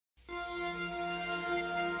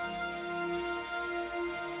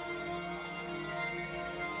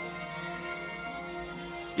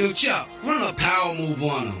Yo, Chuck, run a power move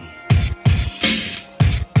on him.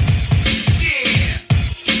 Yeah.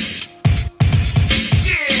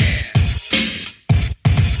 Yeah.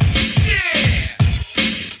 Yeah.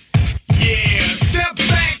 Yeah. Step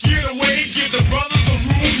back, get away, give the brothers a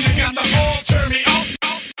room. You got the all turn me up.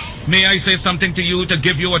 May I say something to you to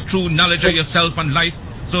give you a true knowledge of yourself and life,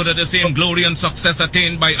 so that the same glory and success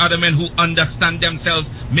attained by other men who understand themselves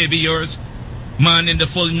may be yours? Man in the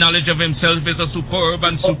full knowledge of himself is a superb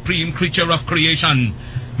and supreme creature of creation.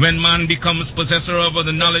 When man becomes possessor of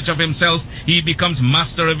the knowledge of himself, he becomes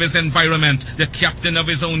master of his environment, the captain of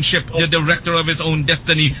his own ship, the director of his own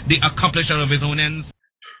destiny, the accomplisher of his own ends.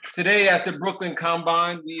 Today at the Brooklyn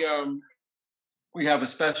Combine, we have a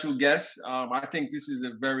special guest. I think this is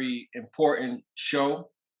a very important show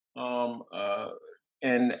and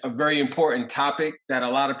a very important topic that a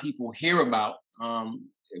lot of people hear about,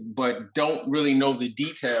 but don't really know the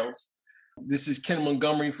details. This is Ken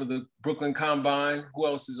Montgomery for the Brooklyn Combine. Who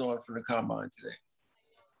else is on for the Combine today?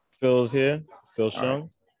 Phil's here. Phil Strong.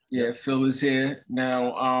 Yeah, Phil is here.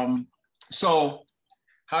 Now, so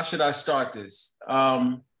how should I start this?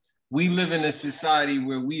 We live in a society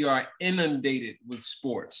where we are inundated with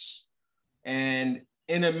sports. And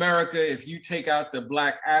in America, if you take out the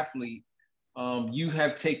Black athlete, you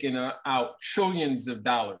have taken out trillions of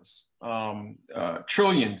dollars,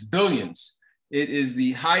 trillions, billions. It is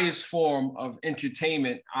the highest form of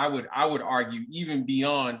entertainment, I would argue, even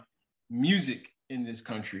beyond music in this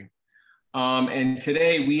country. And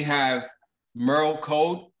today we have Merle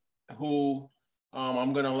Code, who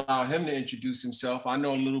I'm going to allow him to introduce himself. I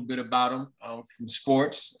know a little bit about him from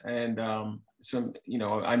sports, and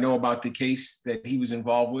I know about the case that he was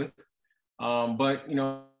involved with. But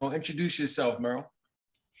introduce yourself, Merle.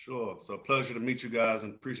 Sure. So pleasure to meet you guys,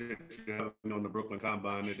 and appreciate you having me on the Brooklyn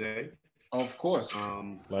Combine today. Of course.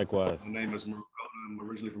 Likewise. My name is Merle Code. I'm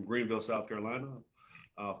originally from Greenville, South Carolina.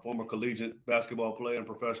 Former collegiate basketball player and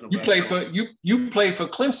professional. You played for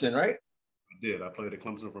Clemson, right? I did. I played at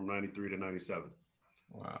Clemson from '93 to '97.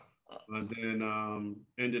 Wow. And then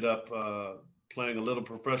ended up playing a little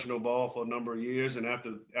professional ball for a number of years. And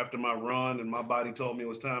after my run and my body told me it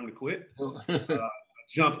was time to quit, I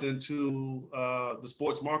jumped into the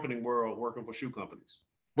sports marketing world working for shoe companies.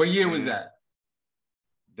 What year was that?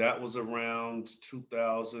 That was around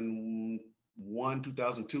 2001,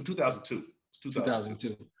 2002, 2002.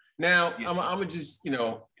 2002. Now, yeah. I'm gonna just,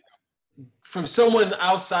 from someone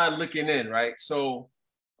outside looking in, right? So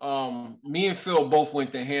me and Phil both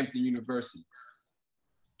went to Hampton University,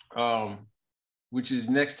 which is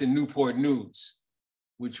next to Newport News,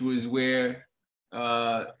 which was where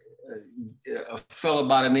a fellow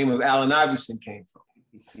by the name of Allen Iverson came from.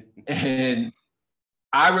 And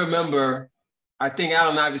I remember, I think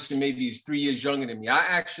Allen Iverson maybe is 3 years younger than me. I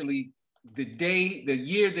actually, the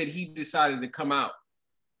year that he decided to come out,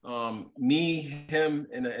 me, him,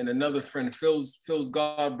 and another friend, Phil's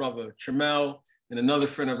god brother, Tremel, and another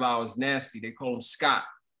friend of ours, Nasty, they call him Scott,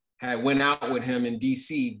 had went out with him in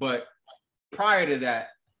DC. But prior to that,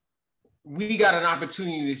 we got an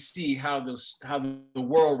opportunity to see how the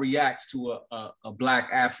world reacts to a Black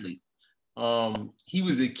athlete. He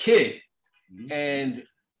was a kid, and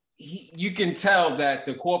you can tell that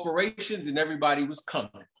the corporations and everybody was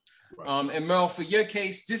coming. Right. And Merle, for your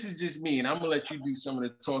case, this is just me, and I'm gonna let you do some of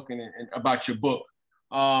the talking and about your book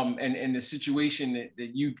and the situation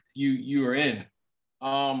that you are in.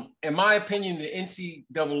 In my opinion, the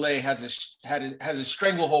NCAA has a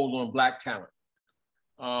stranglehold on Black talent.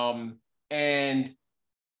 And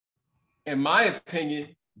in my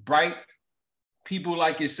opinion, bright people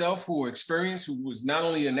like yourself who are experienced, who was not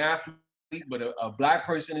only an athlete, but a Black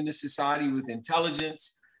person in this society with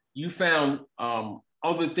intelligence, you found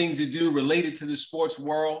other things to do related to the sports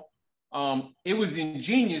world. It was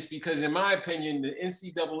ingenious because in my opinion, the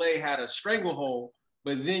NCAA had a stranglehold,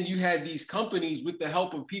 but then you had these companies with the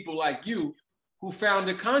help of people like you who found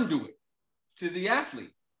a conduit to the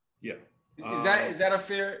athlete. Yeah. Is that a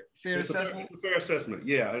fair assessment? It's a fair assessment,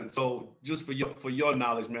 yeah. And so just for your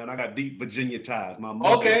knowledge, man, I got deep Virginia ties. My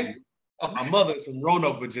mother is from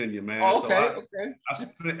Roanoke, Virginia, man. Oh, okay, I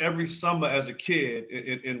spent every summer as a kid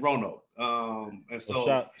in Roanoke. And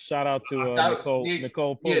so shout out to Nicole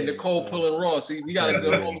Pullen. Yeah, Nicole Pullen Ross. So we got a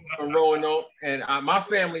good home from Roanoke. And my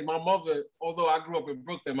family, my mother, although I grew up in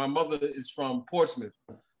Brooklyn, my mother is from Portsmouth.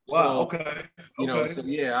 Wow, so, okay. So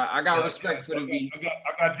yeah, I got respect for the beat. I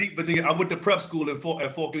got deep Virginia. I went to prep school at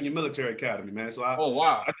Fort Union Military Academy, man. So I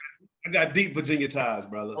got deep Virginia ties,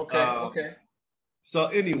 brother. Okay. So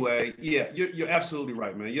anyway, yeah, you're absolutely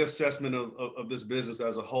right, man. Your assessment of this business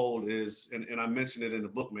as a whole is, and I mentioned it in the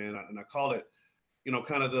book, man, and I call it,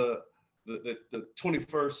 kind of the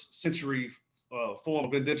 21st century form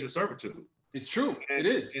of indentured servitude. It's true. It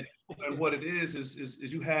is. And what it is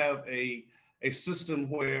you have a system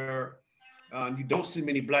where you don't see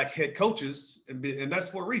many black head coaches, and that's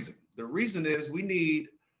for a reason. The reason is we need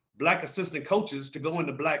black assistant coaches to go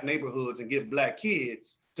into black neighborhoods and get black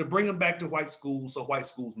kids to bring them back to white schools so white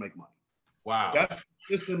schools make money. Wow. That's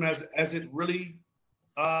the system as it really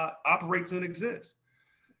operates and exists.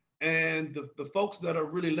 And the folks that are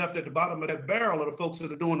really left at the bottom of that barrel are the folks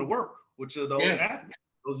that are doing the work, which are those athletes,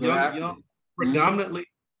 those young, predominantly,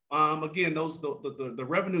 again, those the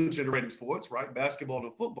revenue generating sports, right? Basketball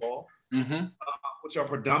and football, which are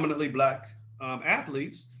predominantly black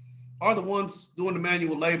athletes, are the ones doing the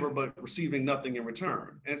manual labor but receiving nothing in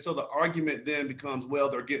return. And so the argument then becomes, well,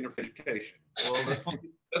 they're getting their education. Well,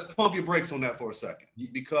 let's pump your brakes on that for a second,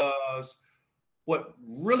 because what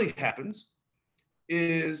really happens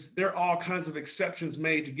is there are all kinds of exceptions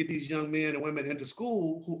made to get these young men and women into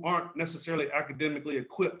school who aren't necessarily academically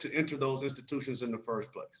equipped to enter those institutions in the first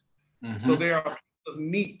place. So there are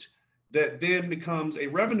meat that then becomes a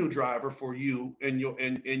revenue driver for you and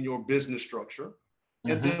your business structure.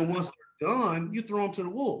 And then once they're done, you throw them to the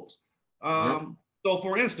wolves. So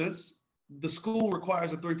for instance, the school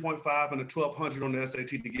requires a 3.5 and a 1200 on the SAT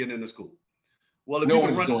to get into school. Well,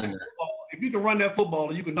 if you can run that football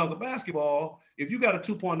and you can dunk a basketball, if you got a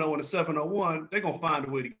 2.0 and a 701, they're going to find a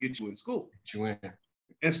way to get you in school.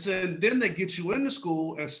 And so then they get you into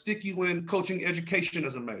school and stick you in coaching education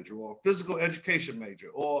as a major, or physical education major,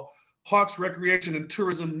 or parks, recreation, and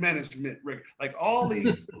tourism management. Like all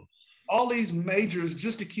these majors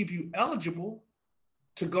just to keep you eligible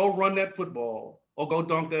to go run that football or go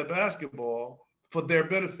dunk that basketball for their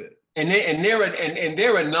benefit. And they're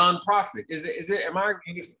a nonprofit. Is it? Am I?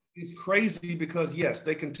 It's crazy because yes,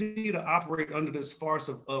 they continue to operate under this farce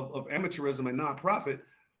of amateurism and nonprofit.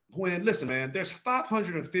 When, listen, man, there's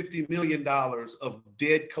 $550 million of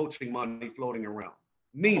dead coaching money floating around.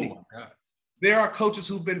 Meaning, there are coaches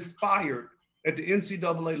who've been fired at the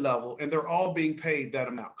NCAA level, and they're all being paid that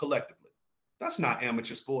amount collectively. That's not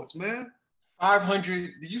amateur sports, man.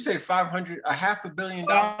 500, did you say 500, a half $500 million?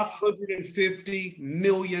 $550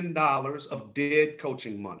 million of dead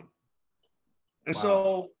coaching money. And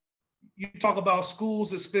so you talk about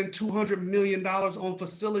schools that spend $200 million on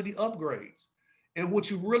facility upgrades. And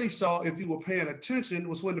what you really saw, if you were paying attention,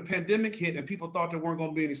 was when the pandemic hit and people thought there weren't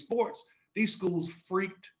going to be any sports, these schools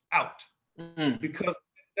freaked out because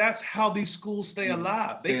that's how these schools stay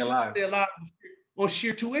alive. They stay alive on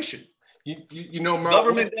sheer tuition. You know,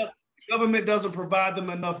 government doesn't provide them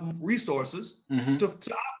enough resources to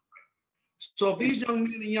operate. So if these young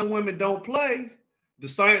men and young women don't play, the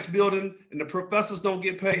science building and the professors don't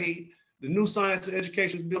get paid, the new science and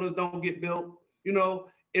education buildings don't get built, you know,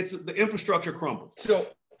 it's the infrastructure crumbles.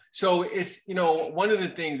 So it's, you know, one of the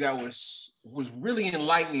things that was really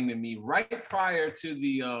enlightening to me right prior to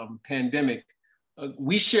the pandemic,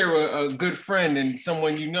 we share a good friend and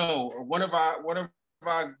someone, you know, one of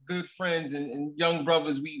our good friends and young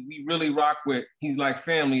brothers we really rock with. He's like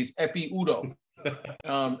family. Is Epi Udo.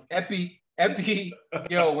 Epi,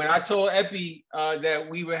 yo, when I told Epi that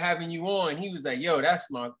we were having you on, he was like, yo, that's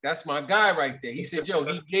my guy right there. He said, yo,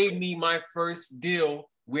 he gave me my first deal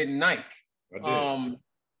with Nike.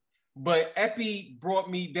 But Epi brought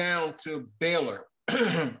me down to Baylor.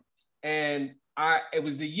 And it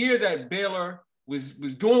was the year that Baylor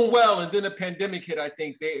was doing well, and then the pandemic hit. I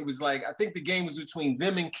think the game was between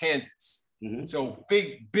them and Kansas. So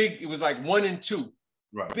big, it was like 1-2.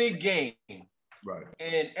 Right. Big game. Right.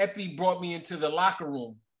 And Epi brought me into the locker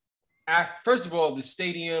room. First of all, the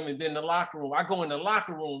stadium, and then the locker room. I go in the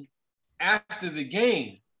locker room after the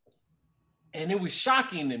game, and it was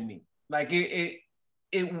shocking to me. Like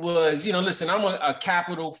it was, you know, listen, I'm a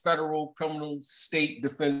capital federal criminal state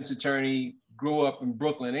defense attorney, grew up in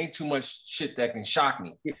Brooklyn. Ain't too much shit that can shock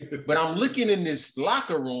me. But I'm looking in this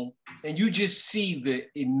locker room, and you just see the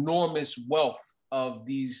enormous wealth of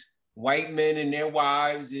these white men and their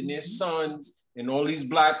wives and their sons and all these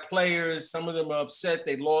black players. Some of them are upset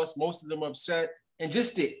they lost, most of them upset. And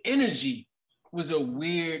just the energy was a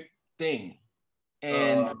weird thing.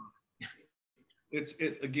 And it's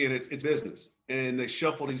business. And they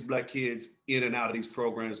shuffle these black kids in and out of these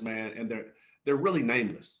programs, man. And they're really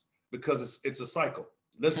nameless because it's a cycle.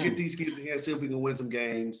 Let's get these kids in here, see if we can win some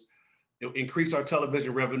games, increase our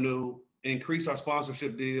television revenue, increase our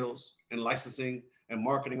sponsorship deals and licensing and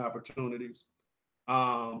marketing opportunities.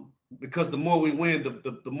 Because the more we win,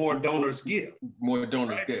 the more donors give. More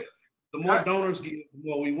donors give. The more donors give, the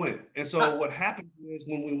more we win. And so what happens is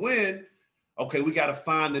when we win, okay, we got to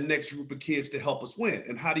find the next group of kids to help us win.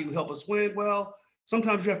 And how do you help us win? Well,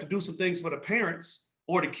 sometimes you have to do some things for the parents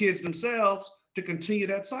or the kids themselves to continue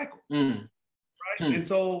that cycle. Right? And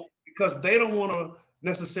so, because they don't want to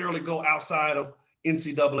necessarily go outside of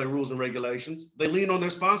NCAA rules and regulations, they lean on their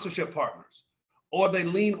sponsorship partners, or they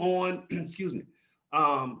lean on, excuse me,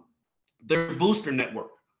 their booster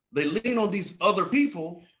network. They lean on these other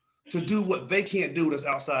people to do what they can't do that's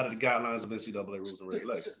outside of the guidelines of NCAA rules and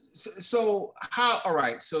regulations. So all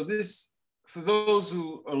right, so this, for those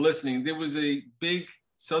who are listening, there was a big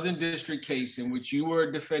Southern District case in which you were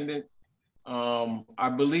a defendant. I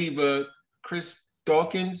believe Chris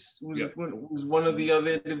Dawkins was one of the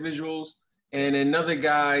other individuals, and another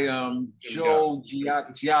guy, Joe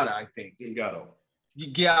Giada, I think.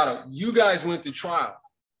 Giada. You guys went to trial.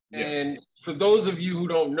 Yes. And for those of you who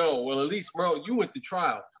don't know, well, at least Merle, you went to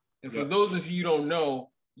trial. And for those of you who don't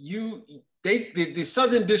know, the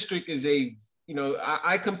Southern District is a,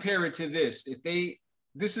 I compare it to this.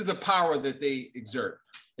 This is the power that they exert.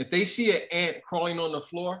 If they see an ant crawling on the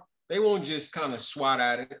floor, they won't just kind of swat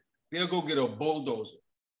at it. They'll go get a bulldozer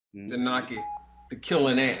to knock it, to kill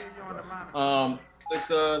an ant. I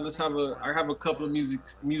have a couple of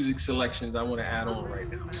music selections I want to add on right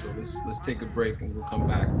now. So let's take a break and we'll come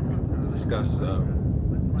back and discuss the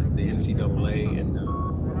NCAA and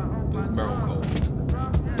with Merle Cole.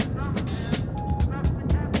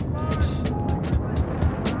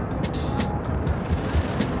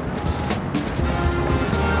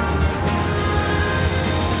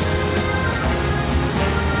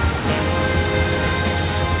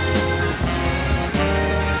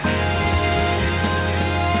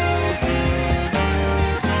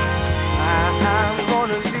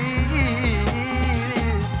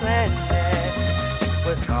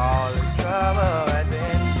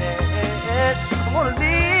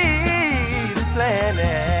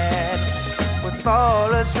 All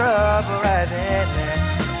the trouble right there.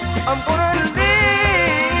 I'm gonna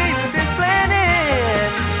leave this planet,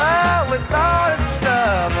 with all the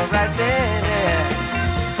trouble right there.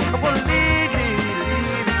 I'm gonna leave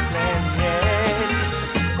this planet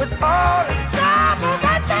with all the trouble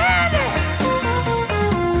right there.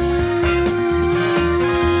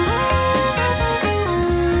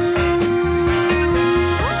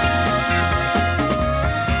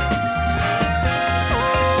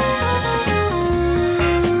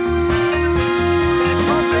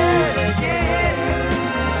 Yeah.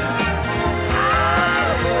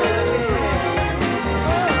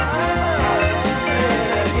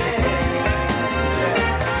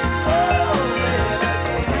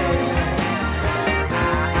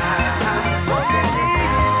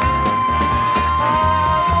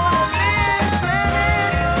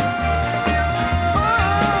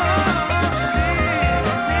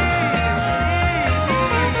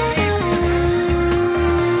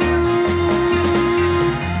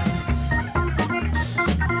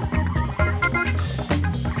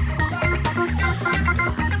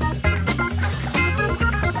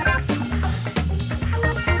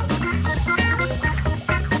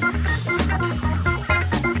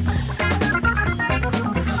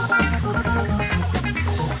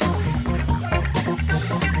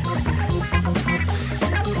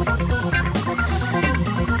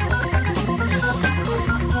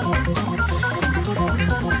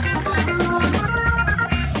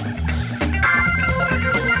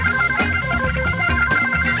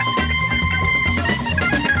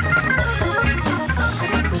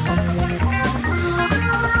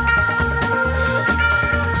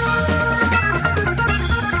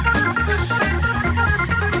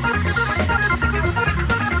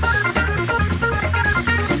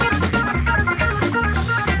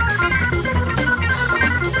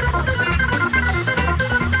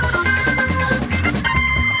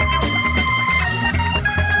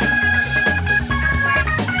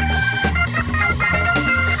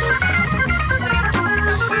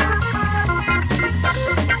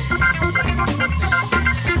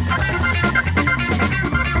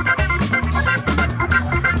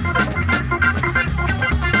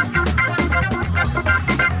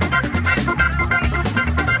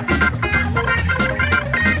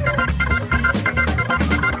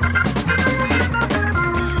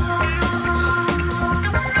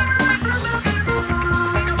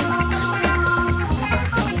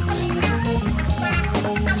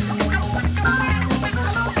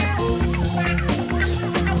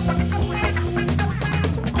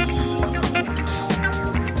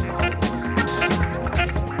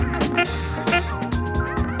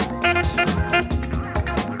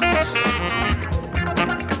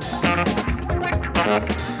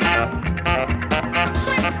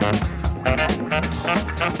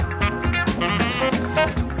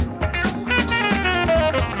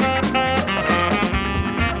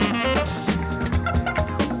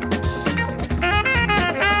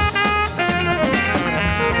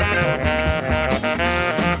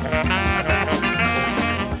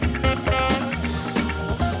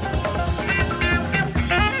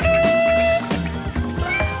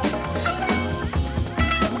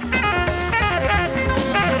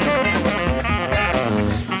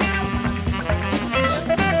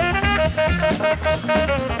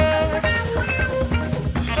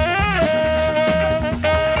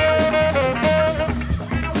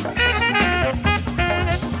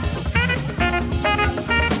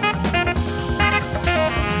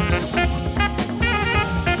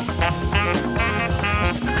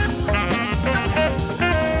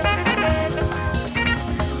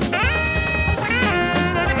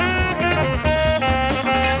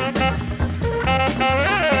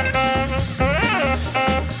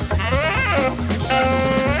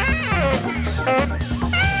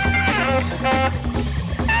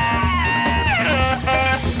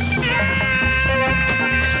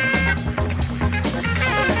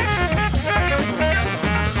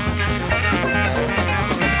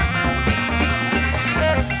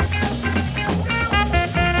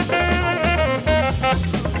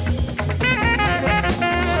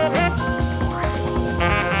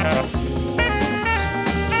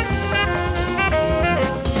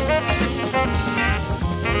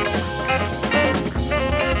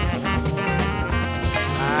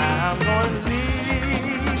 I'm gonna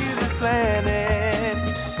leave this planet,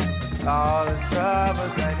 all the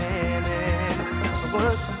troubles right in it. I'm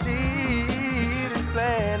gonna leave this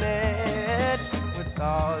planet with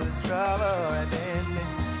all the trouble right in it.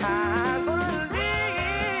 I'm gonna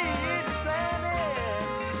leave this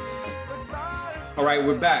planet with all this. All right,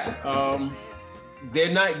 we're back.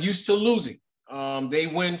 They're not used to losing. They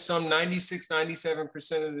win some 96,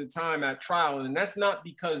 97% of the time at trial. And that's not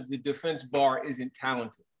because the defense bar isn't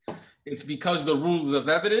talented. It's because the rules of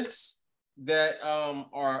evidence that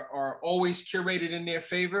are always curated in their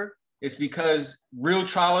favor. It's because real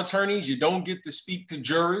trial attorneys, you don't get to speak to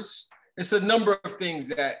jurors. It's a number of things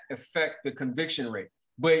that affect the conviction rate.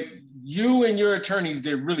 But you and your attorneys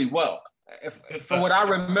did really well. From what I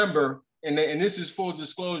remember, and this is full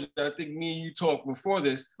disclosure, I think me and you talked before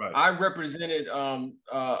this, right. I represented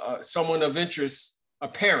someone of interest, a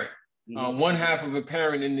parent, one half of a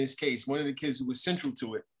parent in this case, one of the kids who was central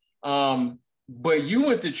to it. But you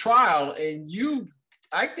went to trial and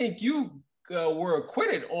I think you were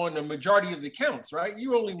acquitted on the majority of the counts, right?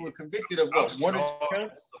 You only were convicted of what, 1 or 2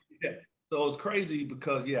 counts? Yeah. So it's crazy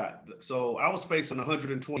because, so I was facing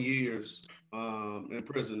 120 years in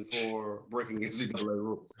prison for breaking NCAA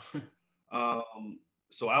rules.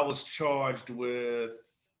 So I was charged with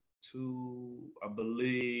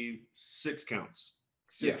 6 counts.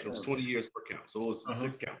 Yes, it was 20 years per count. So it was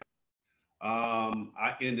 6 counts.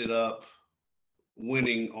 I ended up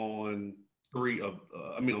winning on 3 of,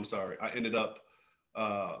 I ended up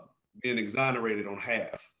being exonerated on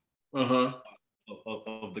half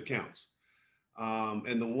of the counts.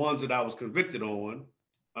 And the ones that I was convicted on,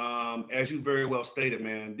 as you very well stated,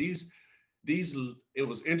 man, these it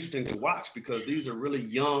was interesting to watch because these are really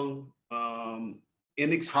young,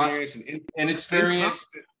 inexperienced and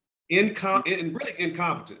really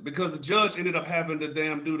incompetent, because the judge ended up having to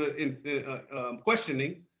do the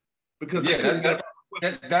questioning because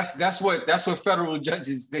that's what federal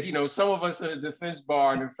judges, that some of us in the defense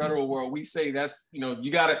bar in the federal world, we say that's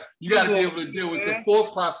you gotta be able to deal with the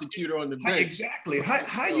 4th prosecutor on the bench. Exactly.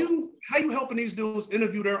 How you helping these dudes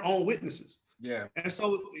interview their own witnesses? Yeah. And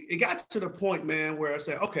so it got to the point, man, where I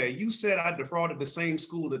said, okay, you said I defrauded the same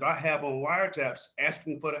school that I have on wiretaps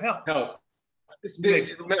asking for the help. No.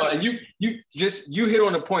 And you hit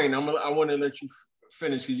on the point. I want to let you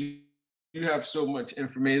finish because you have so much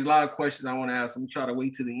information. There's a lot of questions I want to ask. I'm trying to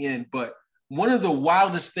wait to the end. But one of the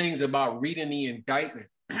wildest things about reading the indictment,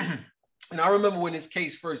 and I remember when this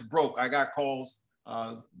case first broke, I got calls.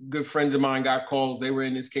 Good friends of mine got calls. They were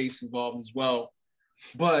in this case involved as well.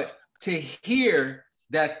 But to hear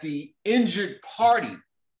that the injured party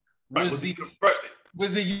was the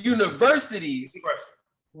universities,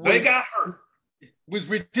 they got hurt, was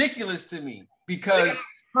ridiculous to me because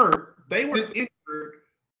they were injured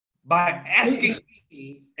by asking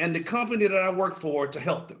me and the company that I work for to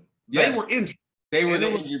help them. Yeah. They were injured. They were the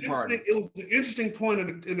injured party. It was an interesting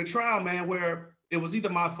point in the trial, man, where it was either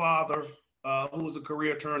my father, who was a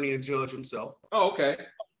career attorney and judge himself. Oh, okay.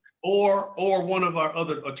 Or one of our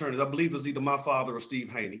other attorneys. I believe it was either my father or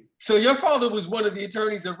Steve Haney. So your father was one of the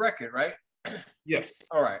attorneys of record, right? Yes.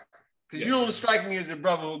 All right. Because you don't strike me as a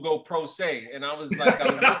brother who go pro se. And I was like,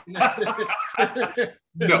 no.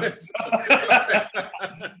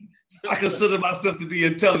 I consider myself to be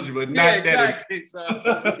intelligent, but not exactly.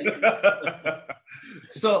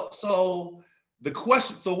 So the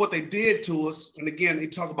question, so what they did to us, and again, they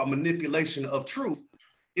talk about manipulation of truth,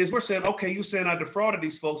 is we're saying, okay, you saying I defrauded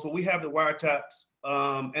these folks, but we have the wiretaps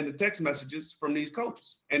and the text messages from these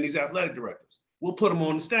coaches and these athletic directors. We'll put them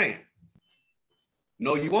on the stand.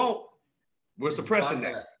 No, you won't. We're suppressing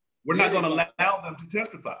that. We're not going to allow them to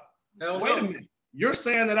testify. Wait a minute. You're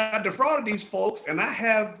saying that I defrauded these folks and I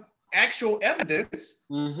have actual evidence.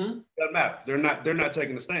 Doesn't matter. They're not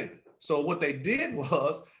taking the stand. So what they did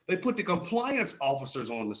was they put the compliance officers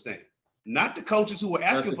on the stand, not the coaches who were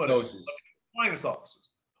asking for them, but the compliance officers.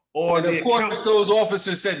 And of course, those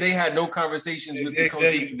officers said they had no conversations with the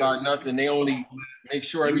coaches about nothing. They only make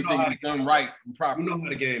sure everything is done right and properly. You know how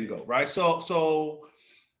the game goes, right?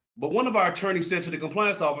 But one of our attorneys said to the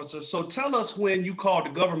compliance officer, so tell us when you called the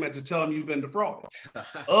government to tell them you've been defrauded.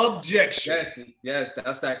 Objection. Yes,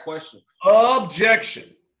 that's that question. Objection.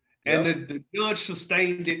 And the judge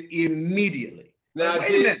sustained it immediately. Now, wait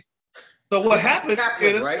a minute. So what happened,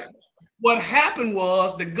 right? What happened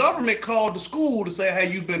was the government called the school to say,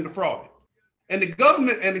 hey, you've been defrauded. And the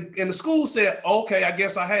government and the school said, okay, I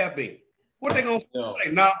guess I have been. What are they going to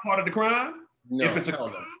say? Not part of the crime? No, if it's a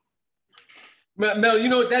crime? Mel, you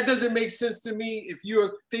know, that doesn't make sense to me. If you're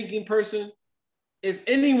a thinking person, if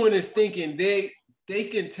anyone is thinking, they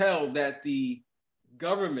can tell that the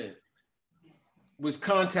government was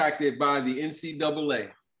contacted by the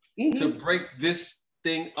NCAA to break this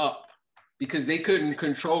thing up because they couldn't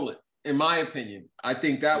control it. In my opinion, I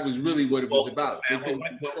think that was really what it was about.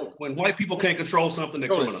 When white people can't control something, they're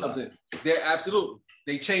criminal. They're absolutely.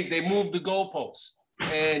 They moved the goalposts.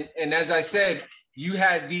 And as I said, you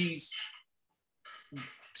had these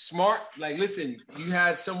smart, like, listen, you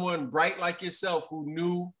had someone bright like yourself who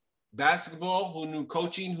knew basketball, who knew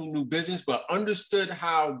coaching, who knew business, but understood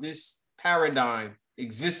how this paradigm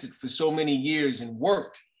existed for so many years and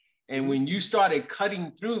worked. And when you started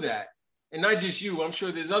cutting through that, and not just you, I'm sure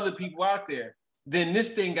there's other people out there, then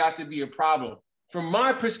this thing got to be a problem. From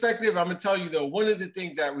my perspective, I'm gonna tell you though, one of the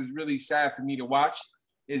things that was really sad for me to watch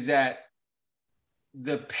is that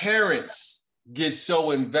the parents get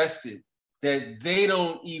so invested that they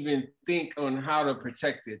don't even think on how to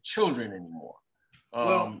protect their children anymore.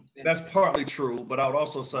 Well, that's partly true, but I would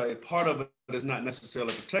also say part of it is not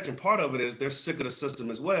necessarily protection. Part of it is they're sick of the system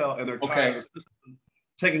as well, and they're tired of the system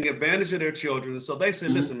taking advantage of their children. So they say,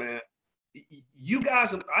 listen, man, you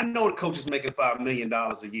guys, I know the coach is making $5 million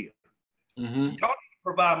a year. Y'all need to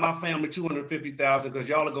provide my family $250,000 because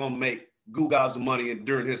y'all are gonna make goo gobs of money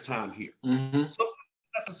during his time here. So it's not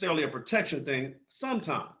necessarily a protection thing.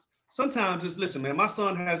 Sometimes it's, listen, man, my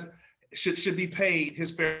son should be paid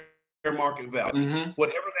his fair market value,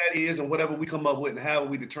 whatever that is, and whatever we come up with, and how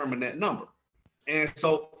we determine that number. And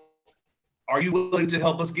so, are you willing to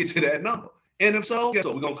help us get to that number? And if so, guess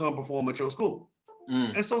what? We're gonna come perform at your school.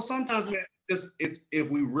 And so sometimes, man, it's if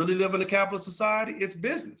we really live in a capitalist society, it's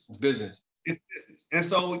business. It's business. And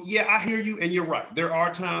so, yeah, I hear you, and you're right. There are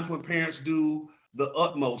times when parents do the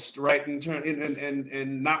utmost, right, in turn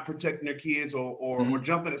and not protecting their kids or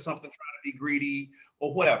jumping at something, trying to be greedy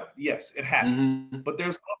or whatever. Yes, it happens. But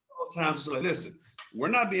there's also times it's like, listen, we're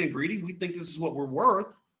not being greedy. We think this is what we're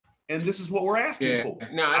worth, and this is what we're asking for.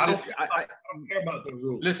 No, I don't care about the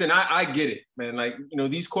rules. Listen, I get it, man. Like, you know,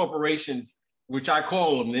 these corporations, which I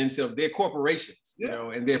call them themselves, they're corporations, you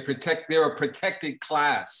know, and they're a protected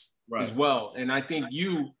class as well. And I think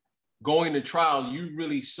you going to trial, you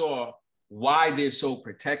really saw why they're so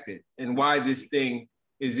protected and why this thing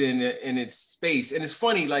is in its space. And it's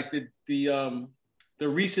funny, like the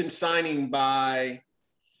recent signing by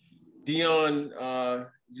Deion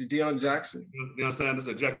Jackson? Deion Sanders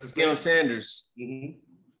or Jackson State? Deion Sanders.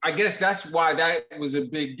 I guess that's why that was a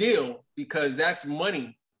big deal, because that's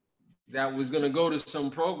money that was going to go to some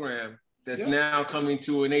program that's now coming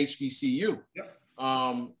to an HBCU.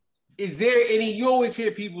 Is there any, you always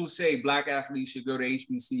hear people say Black athletes should go to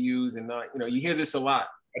HBCUs and not, you know, you hear this a lot.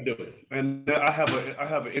 I do. And I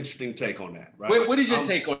have an interesting take on that, right? What is your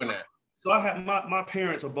take on that? So I have, my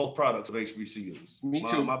parents are both products of HBCUs. Me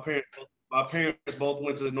too. My parents both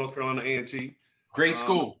went to North Carolina A&T. Great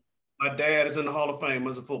school. My dad is in the Hall of Fame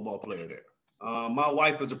as a football player there. My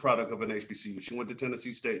wife is a product of an HBCU. She went to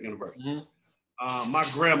Tennessee State University. My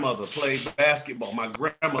grandmother played basketball.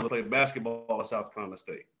 At South Carolina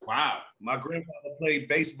State. Wow. My grandfather played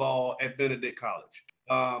baseball at Benedict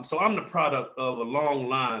College. So I'm the product of a long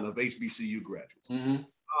line of HBCU graduates.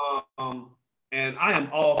 And I am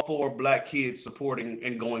all for Black kids supporting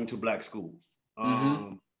and going to Black schools.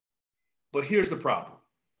 But here's the problem.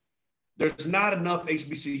 There's not enough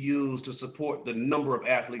HBCUs to support the number of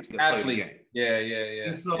athletes that play the game. Yeah.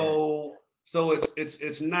 And so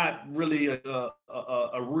it's not really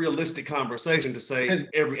a realistic conversation to say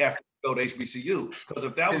every athlete go to HBCUs, because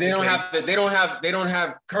if that was they don't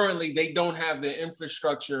have currently the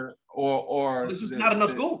infrastructure or there's just not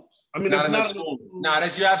enough schools. I mean, not enough schools. No,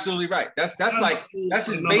 you're absolutely right. That's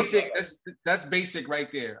basic. That's basic right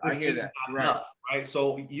there. I hear that. Right. right?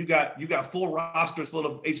 So you got full rosters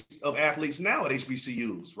full of athletes now at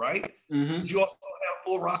HBCUs, right? Mm-hmm. But you also have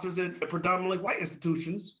full rosters at predominantly white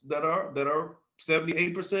institutions that are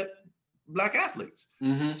 78% Black athletes.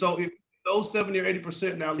 Mm-hmm. So if those 70 or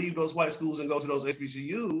 80% now leave those white schools and go to those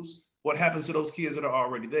HBCUs, what happens to those kids that are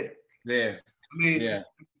already there? There. I mean, yeah.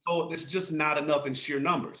 So it's just not enough in sheer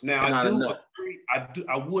numbers. Now, Not I do enough. agree.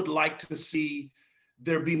 I would like to see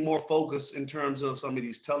there be more focus in terms of some of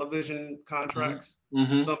these television contracts,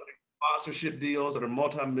 Mm-hmm. some of the sponsorship deals that are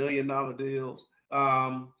multi-million-dollar deals.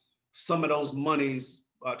 Some of those monies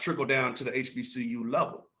trickle down to the HBCU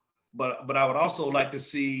level. But I would also like to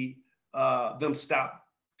see them stop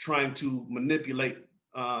trying to manipulate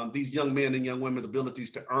these young men and young women's abilities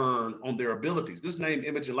to earn on their abilities. This name,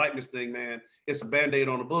 image, and likeness thing, man, it's a Band-Aid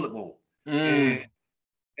on a bullet wound.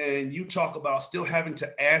 And you talk about still having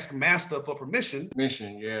to ask master for permission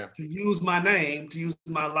to use my name, to use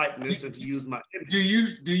my likeness, and to use my image.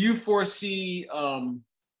 Do you foresee,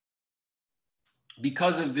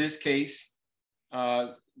 because of this case,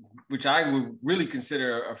 which I would really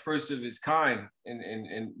consider a first of its kind,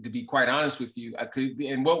 and to be quite honest with you,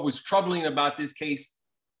 and what was troubling about this case,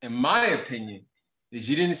 in my opinion, is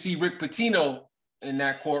you didn't see Rick Pitino in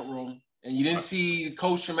that courtroom, and you didn't see the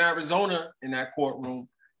coach from Arizona in that courtroom,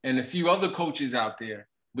 and a few other coaches out there,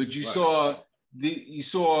 but you saw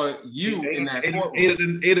you in that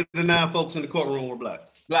courtroom. 8 of the 9 folks in the courtroom were Black.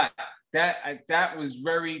 That was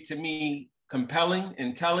very, to me, compelling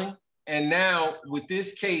and telling. And now with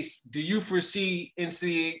this case, do you foresee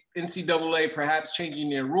NCAA perhaps changing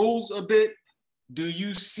their rules a bit? Do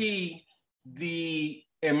you see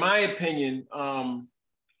in my opinion,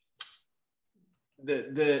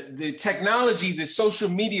 the technology, the social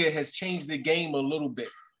media has changed the game a little bit,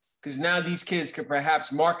 because now these kids could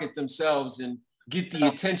perhaps market themselves and get the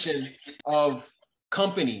attention of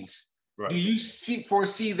companies. Right. Do you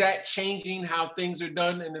foresee that changing how things are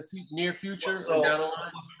done in the near future?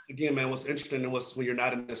 Again, man, what's interesting is when you're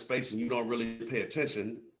not in this space and you don't really pay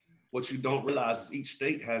attention, what you don't realize is each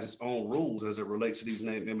state has its own rules as it relates to these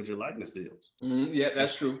name, image, and likeness deals. Mm-hmm. Yeah,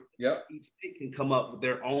 that's true. Yep. Each state can come up with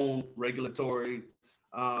their own regulatory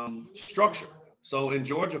structure. So in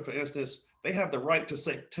Georgia, for instance, they have the right to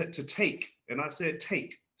say to take, and I said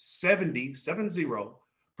take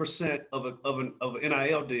 70% of an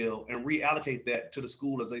NIL deal and reallocate that to the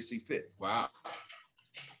school as they see fit. Wow.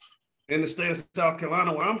 In the state of South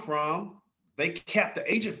Carolina, where I'm from, they cap the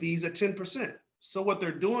agent fees at 10%. So what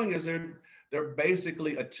they're doing is they're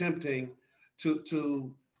basically attempting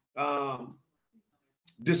to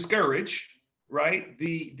discourage, right,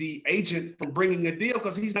 the agent from bringing a deal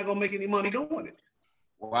because he's not going to make any money doing it.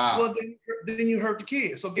 Wow. Well, then you hurt the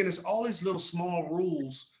kids. So again, it's all these little small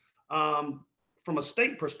rules from a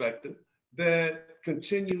state perspective that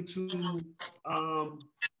continue to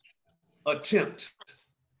attempt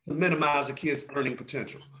to minimize the kids' earning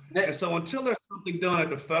potential. And so until there's something done at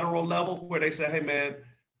the federal level where they say, hey man,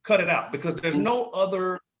 cut it out, because there's no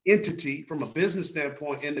other entity from a business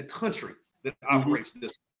standpoint in the country that operates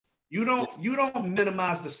this. You don't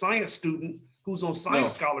minimize the science student who's on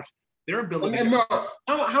science scholarship, their ability. And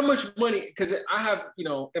how much money, because I have,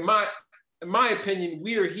 in my opinion,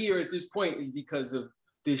 we are here at this point is because of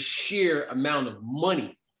the sheer amount of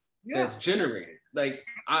money that's generated. Like,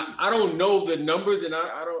 I don't know the numbers, and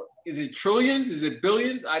I don't, is it trillions? Is it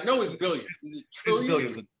billions? I know it's billions. Is it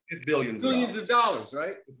trillions? It's billions. Billions of dollars,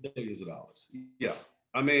 right? It's billions of dollars. Yeah.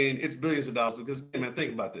 I mean, it's billions of dollars because, man,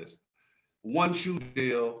 think about this. One shoe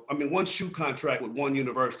contract with one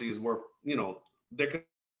university is worth, there could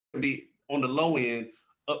be on the low end,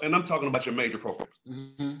 and I'm talking about your major programs.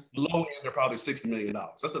 Mm-hmm. Low end, they're probably $60 million.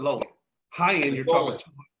 That's the low end. High end, you're talking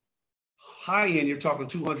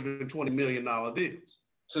 $220 million deals.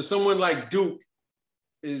 So someone like Duke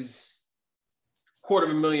is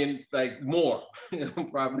 $250,000, like more,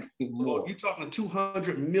 probably more. So you're talking a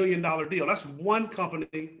 $200 million deal. That's one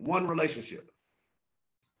company, one relationship.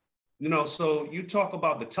 So you talk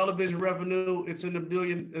about the television revenue, it's in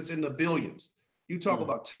the billions. You talk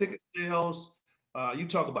about ticket sales, you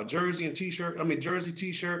talk about jersey,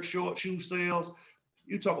 t-shirt, short shoe sales.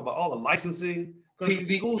 You talk about all the licensing.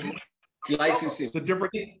 Licensing.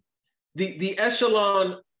 The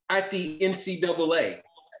echelon at the NCAA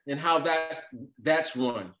and how that's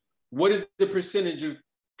run. What is the percentage of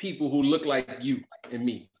people who look like you and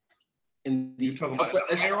me? In the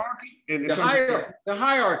hierarchy? The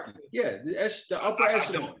hierarchy, yeah. The upper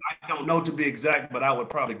echelon. I don't know to be exact, but I would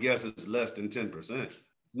probably guess it's less than 10%.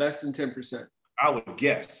 Less than 10%. I would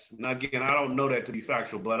guess. Now, again, I don't know that to be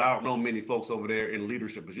factual, but I don't know many folks over there in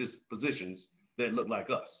leadership positions that look like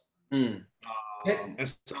us. And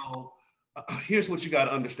so here's what you got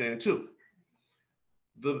to understand too.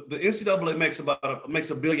 The NCAA makes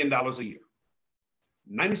 $1 billion a year.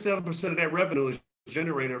 97% of that revenue is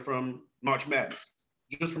generated from March Madness,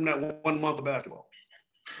 just from that 1 month of basketball.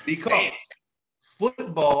 Because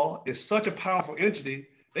football is such a powerful entity,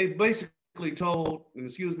 they basically told, and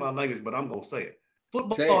excuse my language, but I'm gonna say it.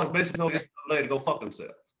 Football is basically told NCAA to go fuck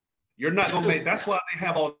themselves. You're not gonna make. That's why they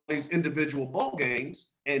have all these individual ball games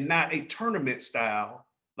and not a tournament style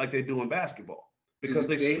like they do in basketball, because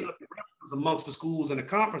they split up the revenues amongst the schools and the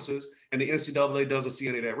conferences, and the NCAA doesn't see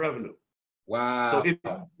any of that revenue. Wow. So if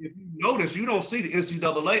you notice, you don't see the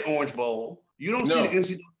NCAA Orange Bowl, you don't see the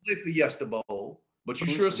NCAA Fiesta Bowl, but you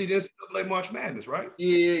sure see the NCAA March Madness, right?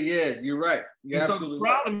 Yeah, you're right. You're so the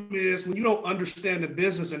problem is when you don't understand the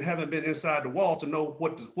business and haven't been inside the walls to know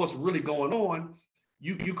what's really going on,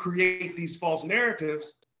 you create these false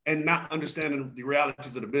narratives and not understanding the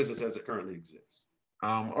realities of the business as it currently exists.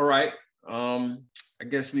 All right. I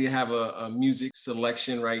guess we have a music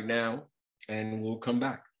selection right now, and we'll come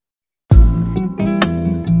back.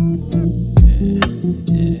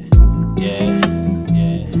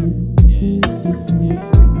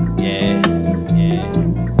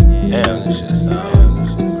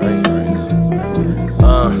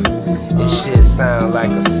 This shit sound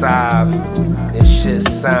like a sob. This shit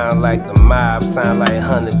sound like the mob. Sound like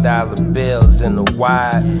 $100 bills in the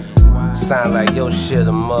wide. Sound like your shit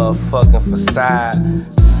a motherfucking facade.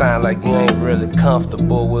 Sound like you ain't really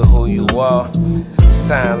comfortable with who you are.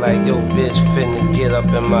 Sound like your bitch finna get up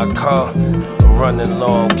in my car. Running low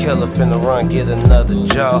on killer, finna run, get another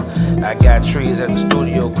jaw. I got trees at the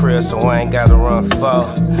studio crib, so I ain't gotta run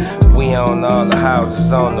far. We own all the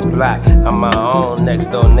houses on the block. I'm my own next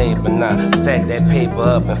door neighbor now. Stack that paper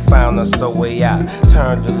up and found us a way out.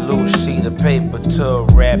 Turned a loose sheet of paper to a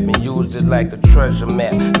wrap and used it like a treasure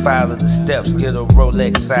map. Follow the steps, get a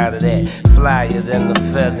Rolex out of that. Flyer than the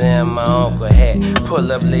feather in my uncle hat.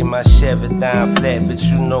 Pull up, lay my Chevy down flat, but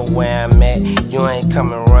you know where I'm at. You ain't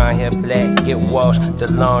coming around here black. Get washed, the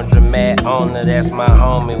laundromat owner, that's my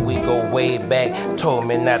homie. We go way back. Told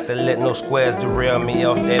me not to let no squares derail me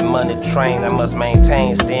off that money train. I must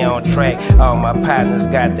maintain, stay on track. All my partners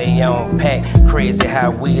got their own pack. Crazy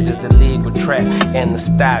how weed is the legal trap, and the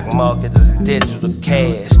stock market is digital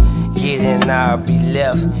cash. Get in, I'll be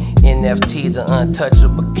left. NFT, the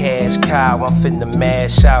untouchable cash cow. I'm finna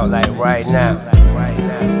mash out like right now.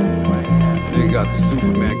 Nigga got the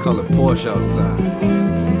Superman colored Porsche outside.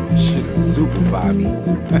 Shit is super vibey.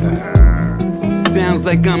 Sounds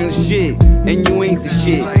like I'm the shit, and you ain't the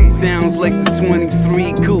shit. Sounds like the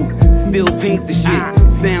 23 coupe, still paint the shit.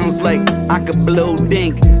 Sounds like I could blow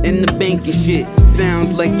dank in the bank and shit.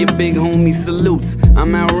 Sounds like your big homie salutes,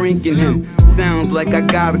 I'm out ranking him. Sounds like I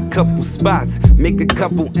got a couple spots, make a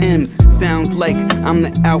couple M's. Sounds like I'm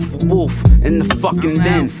the alpha wolf in the fucking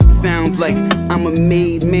den. Sounds like I'm a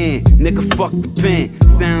made man, nigga fuck the pen.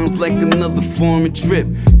 Sounds like another foreign trip,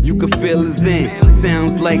 you can feel the zen.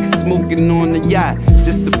 Sounds like smoking on the yacht,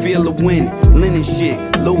 just to feel the wind. Linen shit,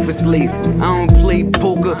 loafers lace, I don't play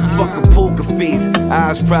poker, fuck a poker face.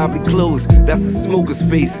 Eyes probably closed, that's a smoker's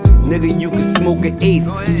face. Nigga, you can smoke an eighth,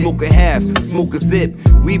 smoke a half, smoke a zip.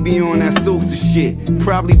 We be on that Sosa shit,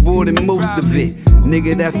 probably more than most of it.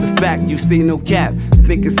 Nigga, that's a fact, you say no cap,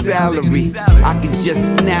 think of salary. I could just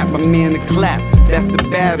snap my man a clap, that's a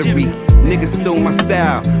battery. Niggas stole my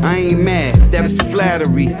style, I ain't mad, that is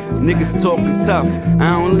flattery. Niggas talking tough,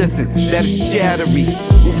 I don't listen, that is chattery.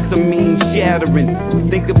 Oops, I mean shattering.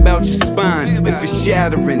 Think about your spine if it's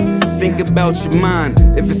shattering. Think about your mind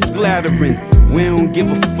if it's splattering. We don't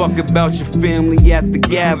give a fuck about your family at the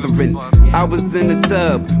gathering. I was in the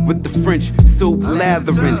tub with the French soap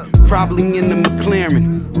lathering. Probably in the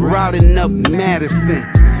McLaren, riding up Madison.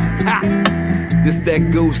 Ha! This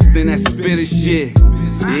that ghost and that spitter shit.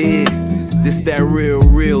 Yeah, this that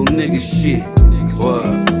real nigga shit. What?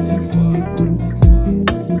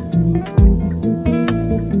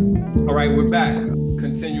 All right, we're back.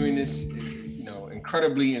 Continuing this,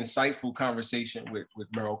 incredibly insightful conversation with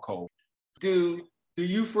Merrill Cole. Do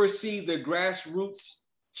you foresee the grassroots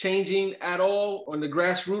changing at all on the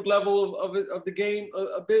grassroots level of the game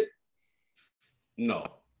a bit? No.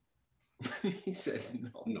 He said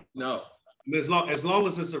no. As long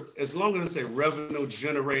as it's a revenue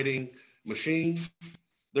generating machine,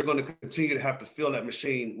 they're going to continue to have to fill that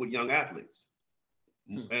machine with young athletes,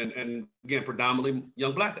 and again, predominantly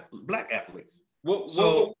young black athletes. No,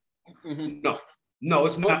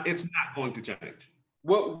 it's not. It's not going to change.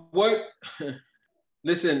 What?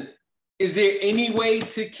 Listen, is there any way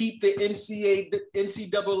to keep the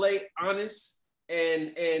NCAA honest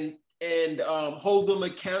and and hold them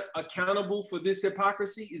accountable for this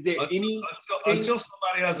hypocrisy? Is there until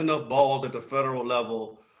somebody has enough balls at the federal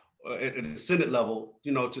level, at the Senate level,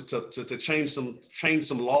 to change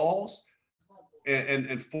some laws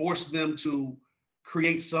and force them to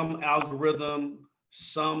create some algorithm,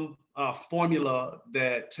 some formula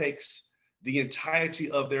that takes the entirety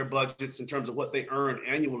of their budgets in terms of what they earn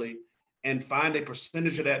annually and find a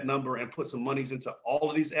percentage of that number and put some monies into all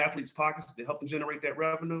of these athletes' pockets to help them generate that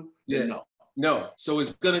revenue? Yeah. No. So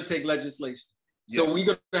it's gonna take legislation. Yes. So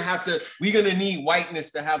we're gonna need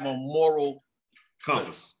whiteness to have a moral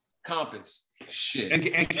compass. Shit.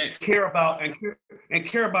 And care about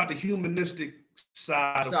the humanistic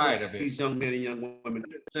side of these young men and young women.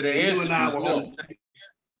 So the answer is no.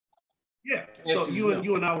 Yeah. So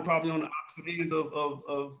you and I were probably on the opposite ends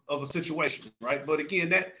of a situation, right? But again,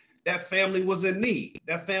 that family was in need.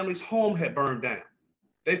 That family's home had burned down.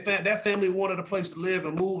 That family wanted a place to live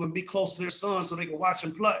and move and be close to their son so they could watch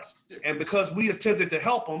him play. And because we attempted to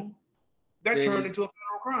help them, that turned into a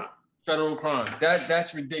federal crime.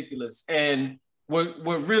 That's ridiculous. And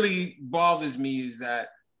what really bothers me is that,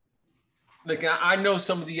 look, I know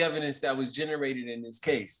some of the evidence that was generated in this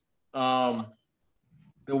case.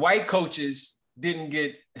 The white coaches didn't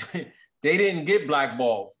get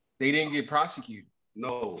blackballed. They didn't get prosecuted.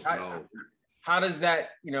 No. How does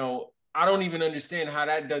that, I don't even understand how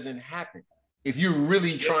that doesn't happen. If you're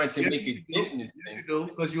really trying to make it in this thing. You do,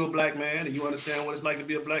 because you're a black man and you understand what it's like to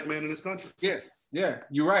be a black man in this country. Yeah,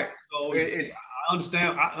 you're right. So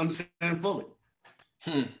I understand fully.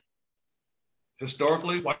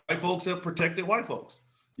 Historically, white folks have protected white folks.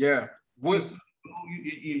 Yeah.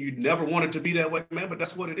 You never wanted to be that way, man, but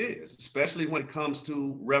that's what it is, especially when it comes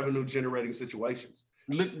to revenue generating situations.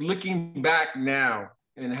 Looking back now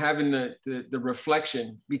and having the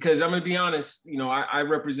reflection, because I'm gonna be honest, I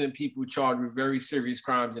represent people charged with very serious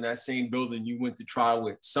crimes in that same building you went to trial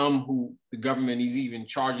with, some who the government is even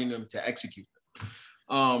charging them to execute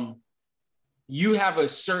them. You have a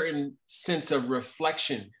certain sense of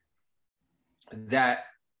reflection that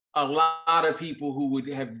a lot of people who would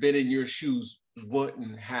have been in your shoes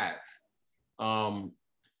wouldn't have.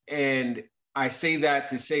 And I say that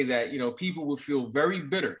to say that, people would feel very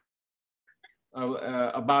bitter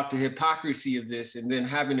about the hypocrisy of this, and then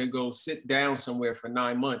having to go sit down somewhere for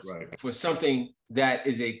 9 months for something that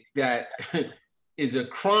is a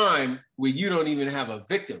crime where you don't even have a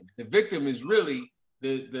victim. The victim is really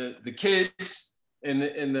the kids and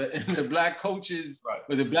the black coaches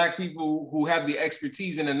or the black people who have the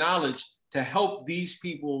expertise and the knowledge to help these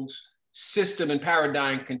people's system and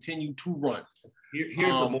paradigm continue to run.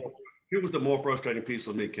 Here was the more frustrating piece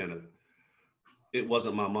for me, Kenneth. It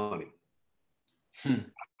wasn't my money. I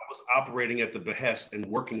was operating at the behest and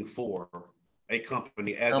working for a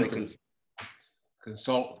company as a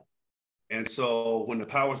consultant. And so when the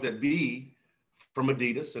powers that be from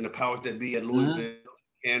Adidas and the powers that be at Louisville,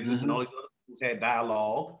 Kansas, and all these other schools had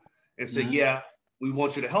dialogue and said, yeah, we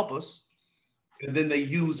want you to help us. And then they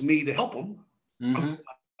use me to help them. My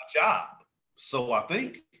job. So I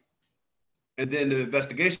think. And then the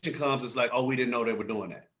investigation comes, it's like, oh, we didn't know they were doing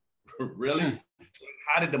that. Really? So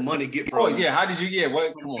how did the money get from how did you come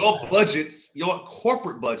on. Your budgets, your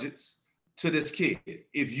corporate budgets to this kid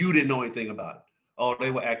if you didn't know anything about it? Oh,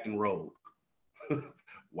 they were acting rogue.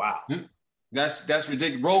 Wow. That's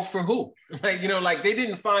ridiculous. Rogue for who? Like they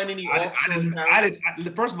didn't find any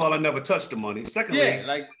first of all, I never touched the money. Secondly,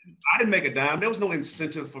 I didn't make a dime. There was no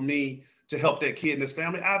incentive for me to help that kid and his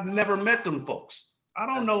family. I've never met them folks. I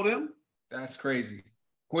don't know them. That's crazy.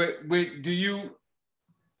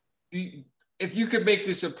 If you could make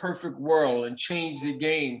this a perfect world and change the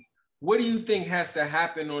game, what do you think has to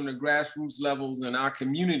happen on the grassroots levels in our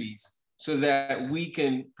communities so that we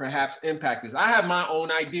can perhaps impact this? I have my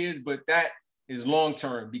own ideas, but that is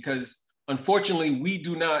long-term because unfortunately we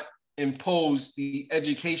do not impose the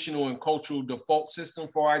educational and cultural default system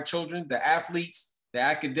for our children, the athletes, the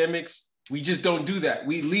academics. We just don't do that.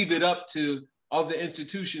 We leave it up to other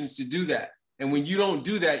institutions to do that. And when you don't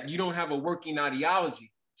do that, you don't have a working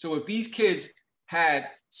ideology. So if these kids had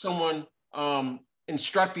someone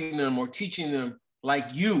instructing them or teaching them like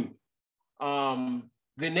you, then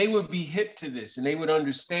they would be hip to this and they would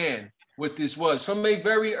understand what this was from a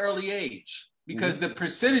very early age. Because the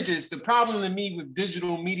percentages, the problem to me with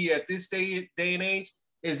digital media at this day and age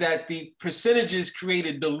is that the percentages create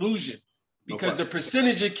a delusion. Because the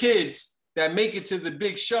percentage of kids that make it to the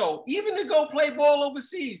big show, even to go play ball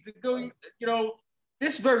overseas, to go,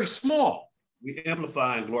 it's very small. We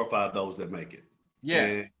amplify and glorify those that make it. Yeah.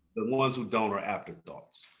 And the ones who don't are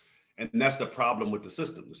afterthoughts. And that's the problem with the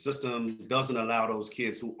system. The system doesn't allow those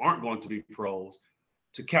kids who aren't going to be pros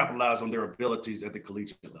to capitalize on their abilities at the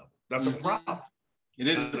collegiate level. That's a problem. It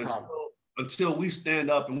is a problem. Until we stand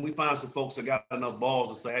up and we find some folks that got enough balls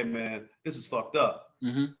to say, hey man, this is fucked up.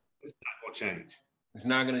 It's not gonna change. It's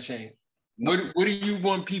not gonna change. No. What do you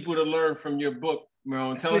want people to learn from your book,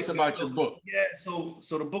 Marlon? Tell us about your book. Yeah, so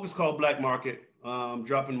the book is called Black Market,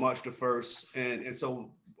 dropping March the 1st. And so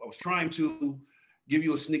I was trying to give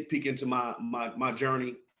you a sneak peek into my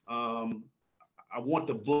journey. I want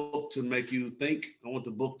the book to make you think. I want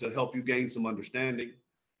the book to help you gain some understanding.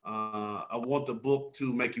 I want the book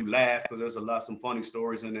to make you laugh because there's some funny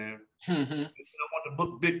stories in there. I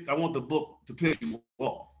want the book to piss you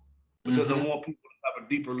off because I want people to have a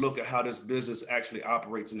deeper look at how this business actually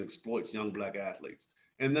operates and exploits young Black athletes.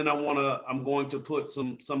 And then I'm going to put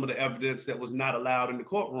some of the evidence that was not allowed in the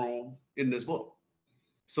courtroom in this book,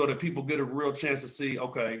 so that people get a real chance to see,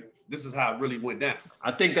 okay, this is how it really went down.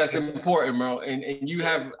 I think that's important, Merle. And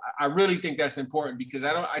I really think that's important because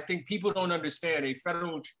I think people don't understand a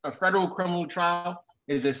federal criminal trial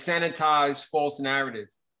is a sanitized false narrative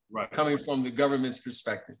coming from the government's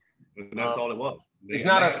perspective. And that's all it was. It's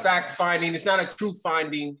not a fact finding. It's not a truth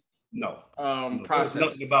finding. Process. There's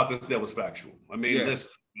nothing about this that was factual. I mean, listen,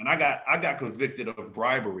 and I got convicted of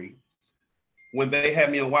bribery when they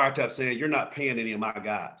had me on wiretap saying, you're not paying any of my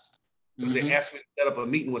guys. Because they asked me to set up a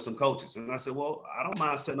meeting with some coaches. And I said, well, I don't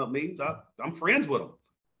mind setting up meetings. I'm friends with them.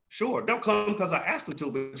 Sure, don't come because I asked them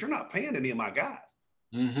to, but you're not paying any of my guys.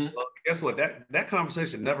 Well, guess what? That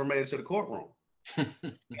conversation never made it to the courtroom.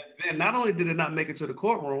 And then not only did it not make it to the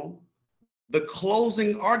courtroom, the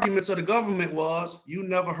closing arguments of the government was, you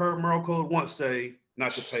never heard Merle Code once say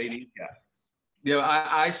not to pay these guys. Yeah,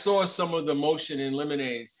 I saw some of the motion in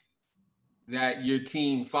lemonades that your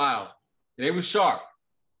team filed. They were sharp.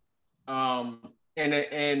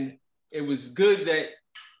 And it was good that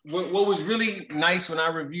what was really nice when I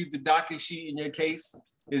reviewed the docket sheet in your case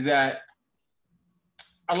is that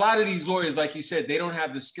a lot of these lawyers, like you said, they don't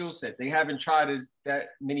have the skill set. They haven't tried that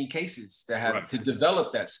many cases to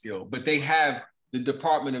develop that skill, but they have the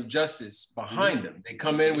Department of Justice behind them. They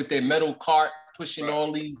come in with their metal cart, pushing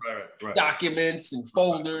all these documents and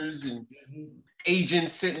folders and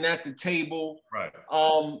agents sitting at the table.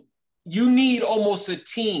 You need almost a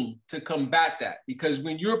team to combat that, because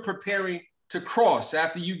when you're preparing to cross,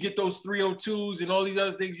 after you get those 302s and all these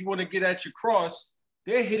other things you want to get at your cross,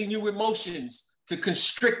 they're hitting you with motions to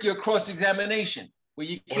constrict your cross-examination where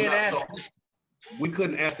you can't ask. We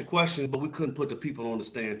couldn't ask the question, but we couldn't put the people on the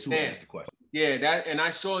stand to ask the question. Yeah, and I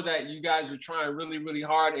saw that you guys were trying really, really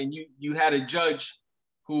hard, and you had a judge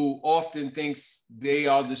who often thinks they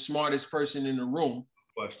are the smartest person in the room.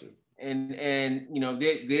 And you know,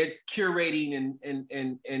 they're curating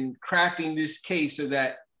and crafting this case so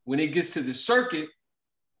that when it gets to the circuit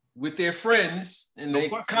with their friends and their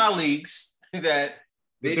colleagues, that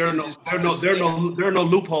there are no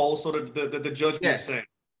loopholes so that the judge can stand.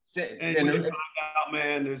 And what you find out,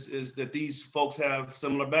 man, is that these folks have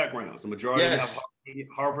similar backgrounds. The majority have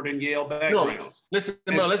Harvard and Yale backgrounds. No, listen,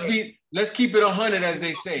 let's keep it 100, as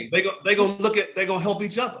they say. They're gonna help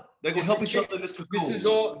each other. They're gonna help each other in this cocoon.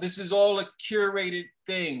 This is all a curated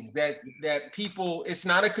thing that people. It's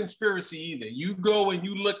not a conspiracy either. You go and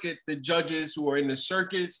you look at the judges who are in the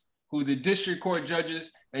circuits, who are the district court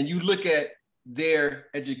judges, and you look at their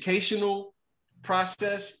educational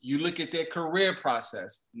process, you look at their career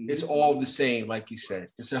process, it's all the same, like you said.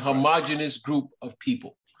 It's a homogenous group of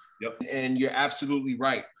people. And you're absolutely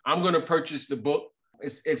right. I'm going to purchase the book.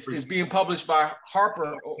 It's being published by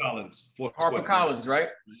Harper Collins, right?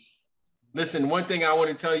 Listen, one thing I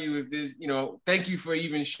want to tell you, if there's, thank you for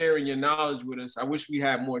even sharing your knowledge with us. I wish we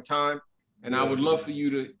had more time, and I would love for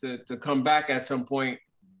you to come back at some point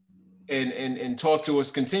and talk to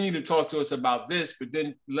us, continue to talk to us about this, but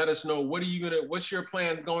then let us know what's your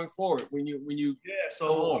plans going forward when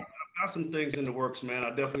so I've got some things in the works, man. I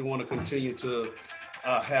definitely want to continue to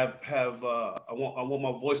I want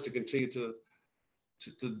my voice to continue to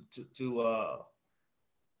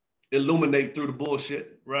illuminate through the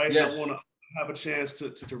bullshit, right? I want to have a chance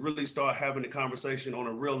to really start having the conversation on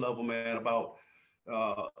a real level, man, about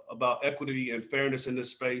equity and fairness in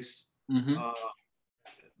this space.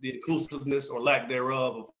 The inclusiveness or lack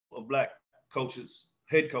thereof of Black coaches,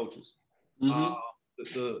 head coaches, the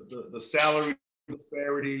salary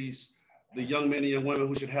disparities, the young men and young women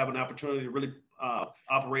who should have an opportunity to really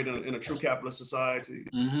operate in a true capitalist society.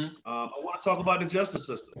 I want to talk about the justice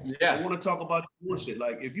system. I want to talk about bullshit.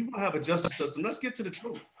 Like, if you want to have a justice system, let's get to the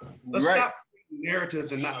truth. Let's stop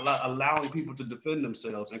narratives and not allowing people to defend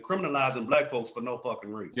themselves and criminalizing Black folks for no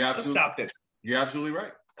fucking reason. Let's stop that. You're absolutely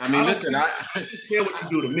right. I mean, listen, I don't care what you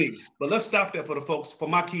do to me, but let's stop that for the folks, for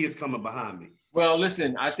my kids coming behind me. Well,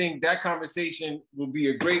 listen, I think that conversation will be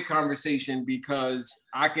a great conversation because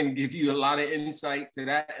I can give you a lot of insight to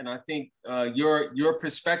that. And I think your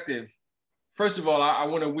perspective, first of all, I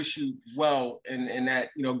want to wish you well in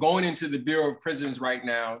that, you know, going into the Bureau of Prisons right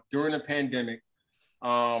now during the pandemic,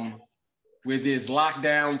 where there's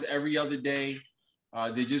lockdowns every other day,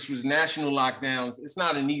 there just was national lockdowns. It's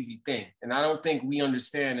not an easy thing. And I don't think we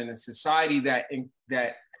understand in a society that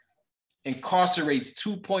incarcerates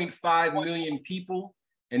 2.5 million people,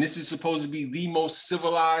 and this is supposed to be the most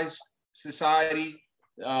civilized society,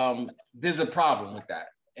 there's a problem with that.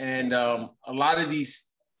 And a lot of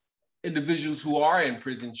these individuals who are in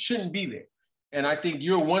prison shouldn't be there. And I think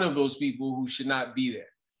you're one of those people who should not be there.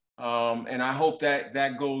 And I hope that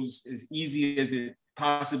that goes as easy as it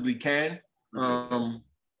possibly can. And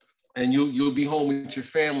you'll be home with your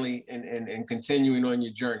family and continuing on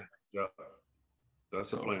your journey. Yeah.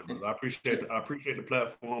 That's the plan, brother. I appreciate the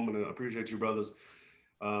platform, and I appreciate you brothers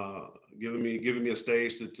giving me a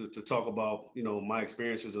stage to talk about, you know, my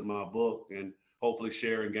experiences in my book, and hopefully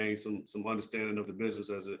share and gain some understanding of the business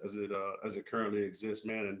as it currently exists,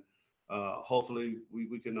 man. And hopefully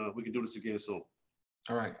we can do this again soon.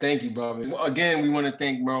 All right, thank you, brother. Again, we want to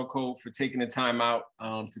thank Merle Cole for taking the time out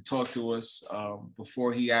to talk to us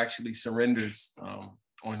before he actually surrenders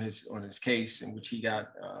on his case, in which he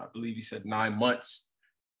got, I believe he said 9 months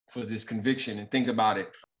for this conviction. And think about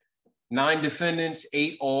it, 9 defendants,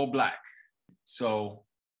 8 all Black. So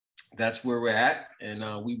that's where we're at. And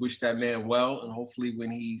we wish that man well. And hopefully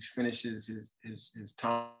when he finishes his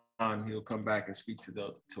time, he'll come back and speak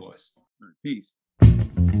to us. Peace.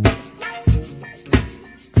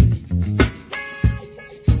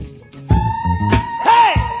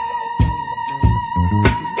 Hey!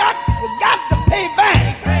 You got to pay back.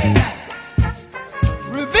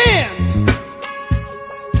 Revenge.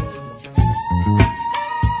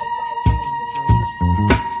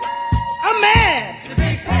 I'm mad.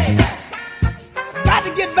 Got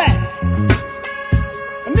to get back.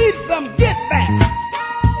 I need some get back.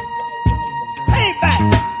 Pay back.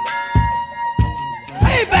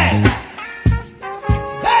 Pay back.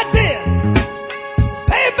 That is.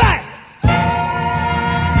 Pay back.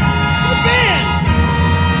 Revenge.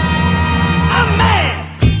 I'm mad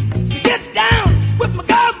to get down with my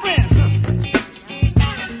girlfriend.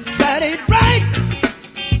 That ain't right.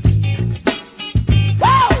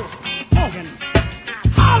 Whoa! Talking,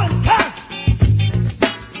 hollering, cuss.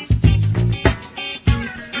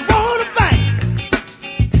 You wanna fight?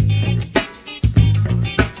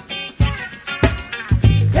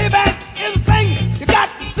 Payback is a thing you got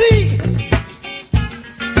to see.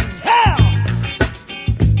 Hell,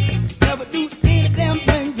 never do any damn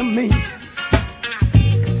thing to me.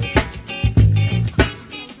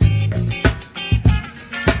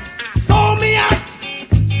 Sold me out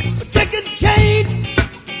for chicken change.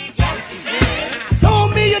 Told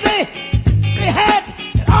me they had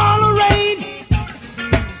it all arranged.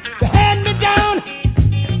 They had me down,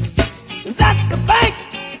 and that's a fact.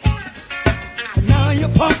 But now you're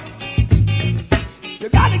punk. You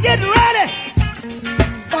got to get ready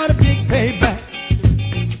for the big payback.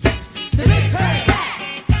 The big payback.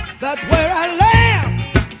 That's where I land.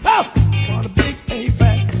 Oh, for the big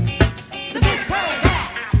payback. The big payback.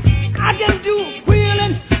 I can do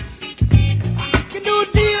wheeling. I can do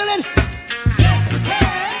dealing. Yes, you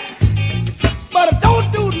can. But I don't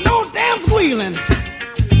do no damn squealing.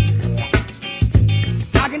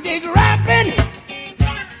 I can dig rapping.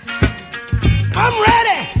 I'm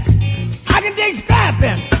ready. I can dig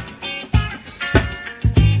scrapping.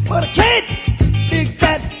 But I can't dig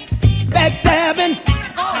that backstabbing.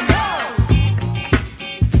 Oh no!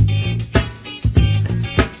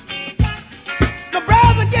 My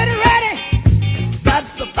brother, get ready.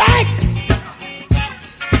 That's the fact.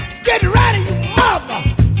 Get ready, you mother,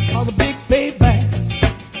 for the big payback.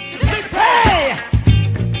 Hey!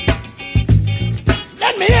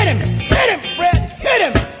 Let me hit him. Hit him, Fred. Hit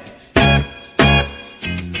him.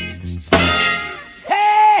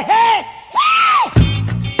 Hey, hey, hey!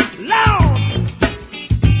 Loud!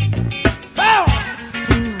 Power!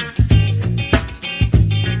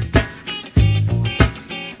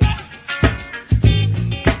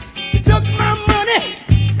 You took my money.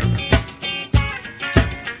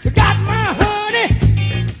 You got my honey.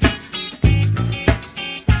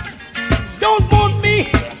 Don't want me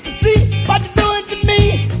to see what you're doing to me.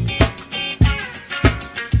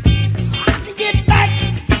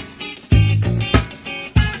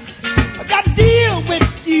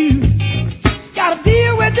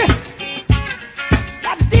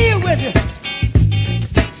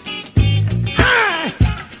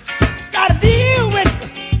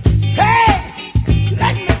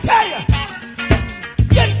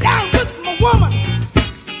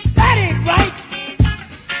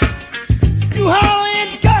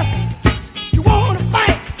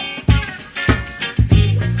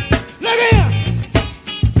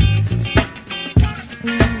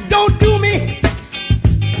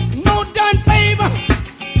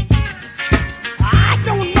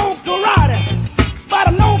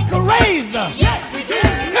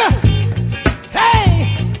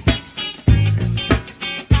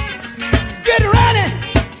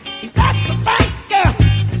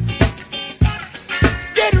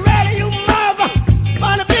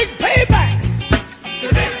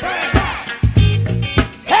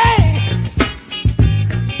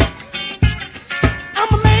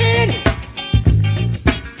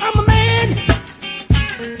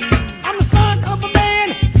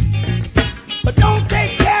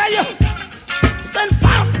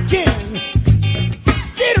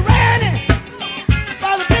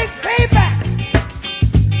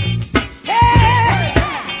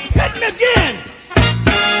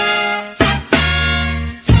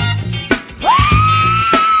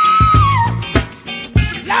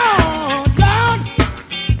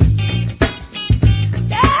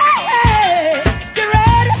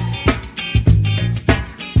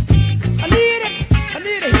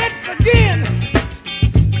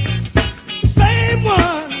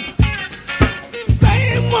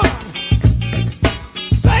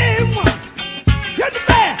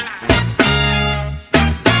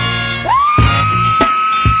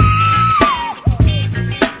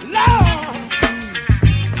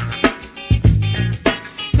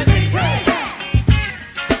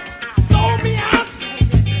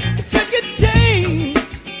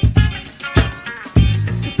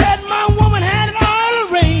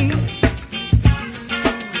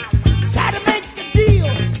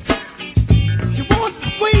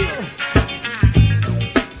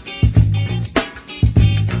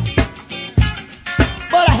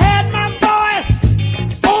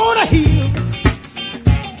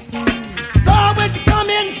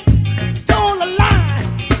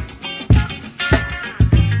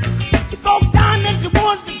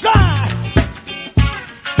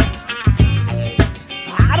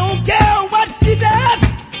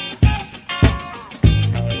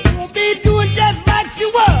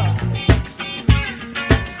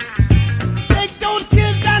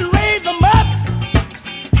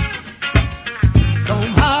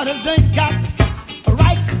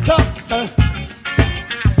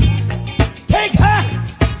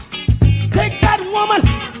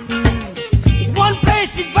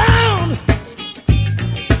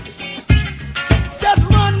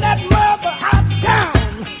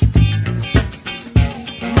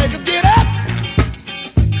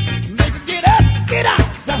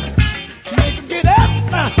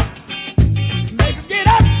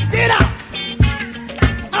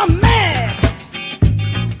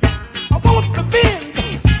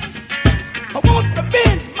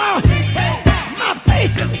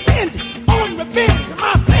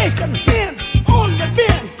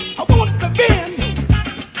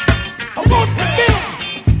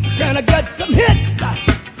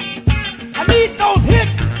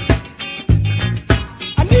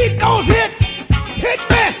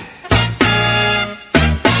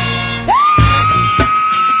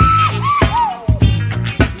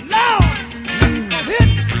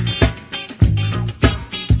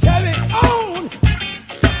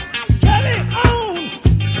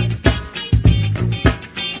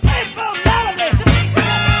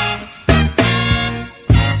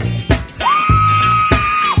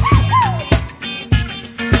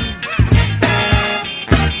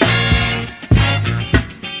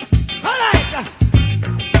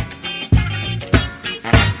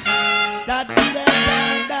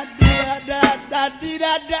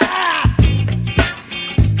 that